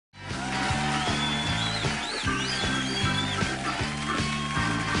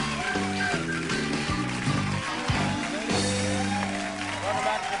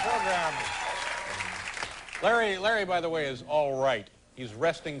Larry, by the way, is all right. He's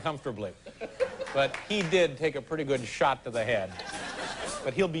resting comfortably. But he did take a pretty good shot to the head.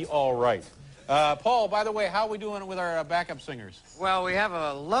 But he'll be all right. Paul, by the way, how are we doing with our backup singers? Well, we have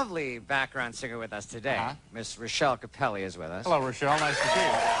a lovely background singer with us today. Miss Rochelle Capelli is with us. Hello, Rochelle. Nice to see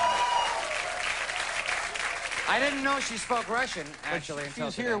you. I didn't know she spoke Russian, actually, until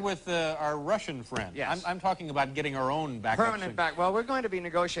she's today. here with our Russian friend. Yes. I'm talking about getting our own backup Permanent back. Well, we're going to be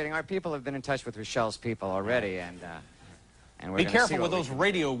negotiating. Our people have been in touch with Rochelle's people already, and we're Be gonna careful see with those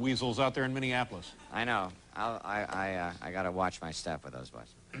radio weasels out there in Minneapolis. I know. I got to watch my step with those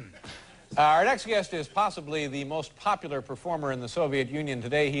boys. Our next guest is possibly the most popular performer in the Soviet Union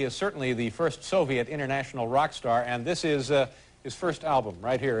today. He is certainly the first Soviet international rock star, and this is his first album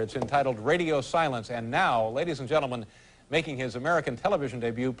right here. It's entitled Radio Silence. And now, ladies and gentlemen, making his American television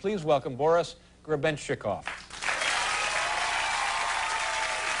debut, please welcome Boris Grebentshikov.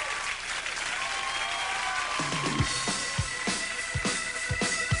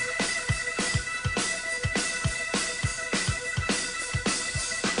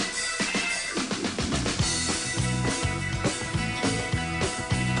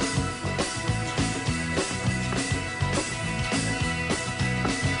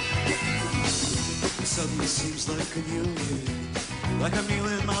 Suddenly seems like a new year, like a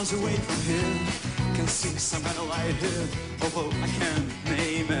million miles away from here. Can see some kind of light here, although I can't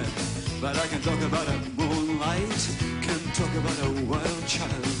name it. But I can talk about a moonlight, can talk about a wild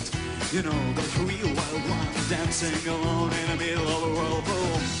child. You know, the real wild one, dancing alone in the middle of a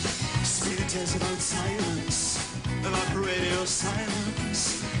whirlpool. Speedy tales about silence, about radio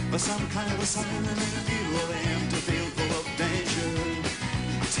silence, but some kind of a silence in the middle of an empty field full of danger.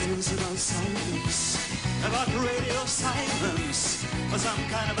 Tales about silence, about radio silence, or some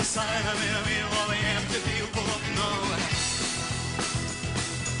kind of a silence in the middle of an empty field full of nowhere.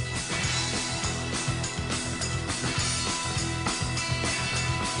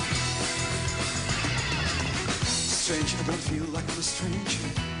 Strange, I don't feel like I'm a stranger.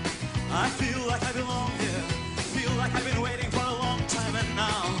 I feel like I belong here. Feel like I've been waiting for a long time, and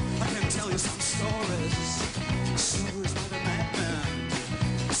now I can tell you some stories. Stories about a madman.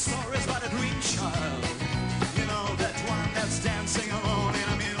 Stories about a dream child. You know, that one that's dancing alone in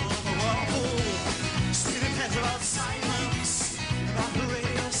the middle of a whirlpool. Speedy tales about silence, about the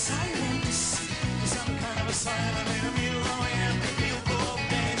radio silence. Some kind of a silence in the middle of an empty field full of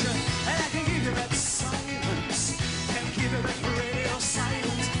danger. And I can give you that silence. Can give you that radio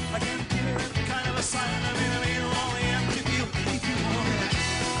silence. I can give you that kind of a silence in the middle of the empty field if you want it.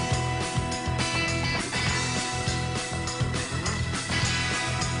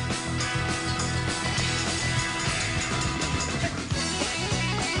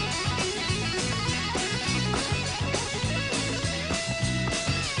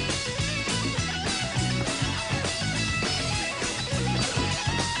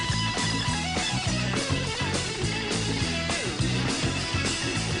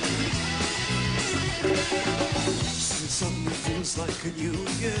 Suddenly feels like a new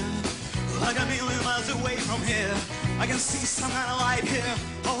year, like a million miles away from here. I can see some kind of light here,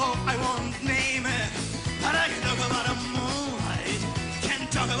 although I won't name it. But I can talk about a moonlight, can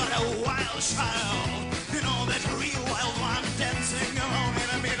talk about a wild child. You know, that real wild one dancing alone in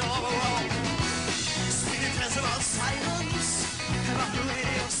the middle of a world. Speedy tales about silence, about the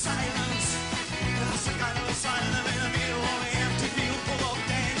radio silence. There's some kind of a silence in the middle of an empty field full of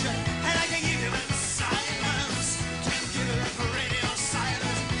danger. And I can give you that silence, can give you that radio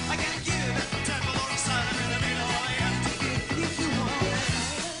silence. I can give you that temple or silence in the middle of an empty field if you want it.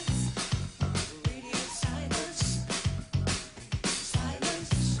 Radio silence,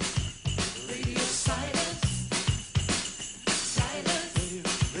 silence, radio silence, silence,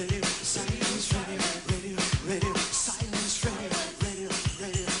 radio silence, radio silence,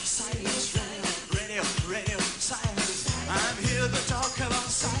 radio silence, radio silence. I'm here to talk about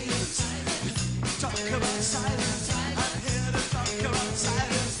silence. Talk about silence. I'm here to talk about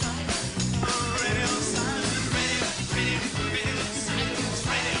silence. Radio silence. Radio silence.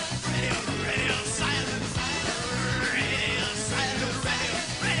 Radio silence. Radio silence. Radio silence.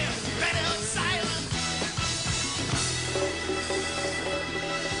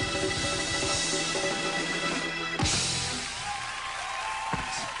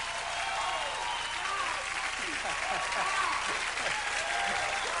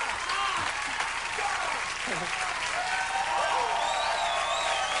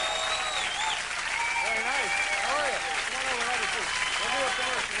 Very nice. How are you? Come on over, have a seat. We'll do a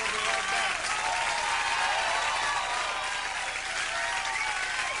commercial. We'll be right back.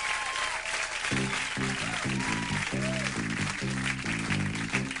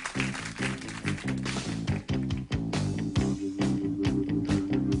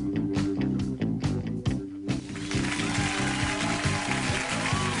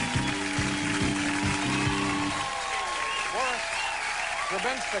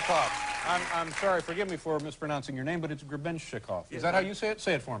 Grebенщиков. I'm sorry, forgive me for mispronouncing your name, but it's Grebенщикov. Is that how you say it?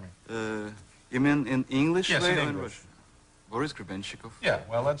 Say it for me. You mean in English? Yes, way in or English. Russian? Boris Grebенщикov. Yeah,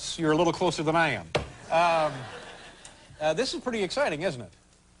 well, you're a little closer than I am. This is pretty exciting, isn't it?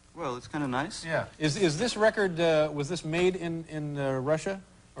 Well, it's kind of nice. Yeah. Is this record, was this made in Russia,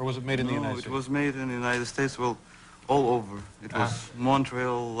 or was it made in the United States? No, it was made in the United States, well, all over. It was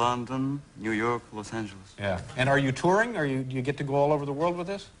Montreal, London, New York, Los Angeles. Yeah. And are you touring? Do you get to go all over the world with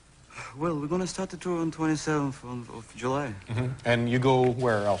this? Well, we're going to start the tour on 27th of July. Mm-hmm. And you go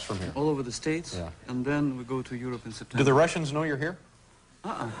where else from here? All over the States, Yeah. and then we go to Europe in September. Do the Russians know you're here?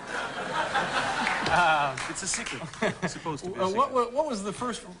 It's a secret. It's supposed to be a secret. What was the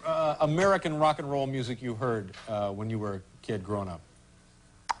first American rock and roll music you heard when you were a kid growing up?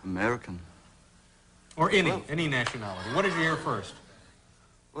 American. Or any nationality. What did you hear first?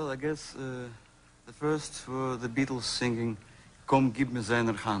 Well, I guess the first were the Beatles singing "Komm, gib mir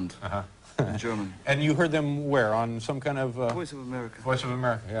seine Hand" in German. And you heard them where? On some kind of... Voice of America. Voice of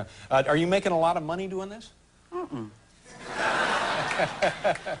America, yeah. Are you making a lot of money doing this?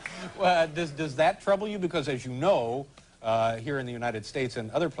 Well, does that trouble you? Because as you know, here in the United States and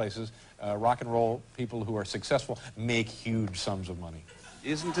other places, rock and roll people who are successful make huge sums of money.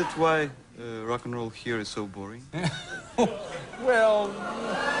 Isn't it why rock and roll here is so boring? Well...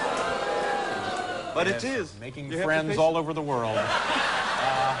 But yes, it is. Making You have to friends face all over the world.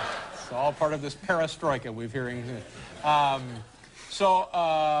 It's all part of this perestroika we've hearing. And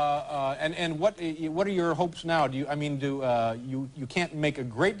what are your hopes now? You can't make a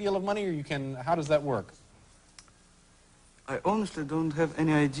great deal of money, or you can? How does that work? I honestly don't have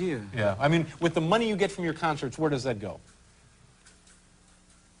any idea. Yeah, I mean, with the money you get from your concerts, where does that go?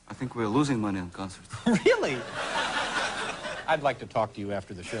 I think we're losing money on concerts. Really? I'd like to talk to you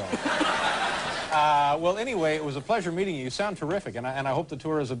after the show. Well, anyway, it was a pleasure meeting you. You sound terrific, and I hope the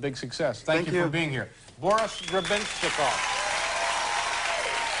tour is a big success. Thank you for being here. Boris Grebенщикov.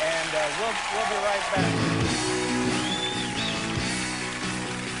 And we'll be right back.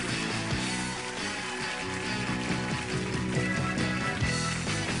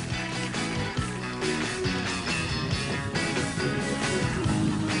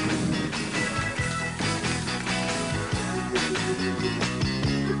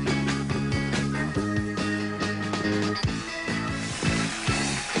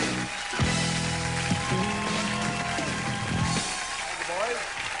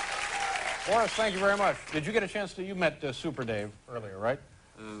 Boris, thank you very much. Did you get a chance to... You met Super Dave earlier, right?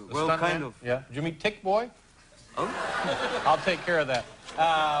 Well, kind of. Yeah. Did you meet Tick Boy? Oh? I'll take care of that.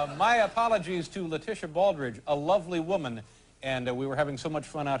 My apologies to Letitia Baldridge, a lovely woman, and we were having so much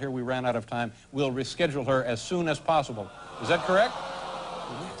fun out here we ran out of time. We'll reschedule her as soon as possible. Is that correct?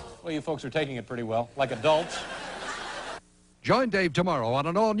 Well, you folks are taking it pretty well, like adults. Join Dave tomorrow on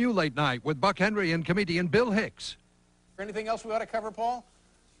an all-new Late Night with Buck Henry and comedian Bill Hicks. Anything else we ought to cover, Paul?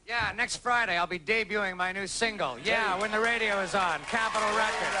 Yeah, next Friday I'll be debuting my new single. Yeah, when the radio is on. Capitol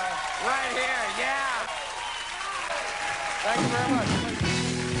Records. Right here, yeah. Thank you very much.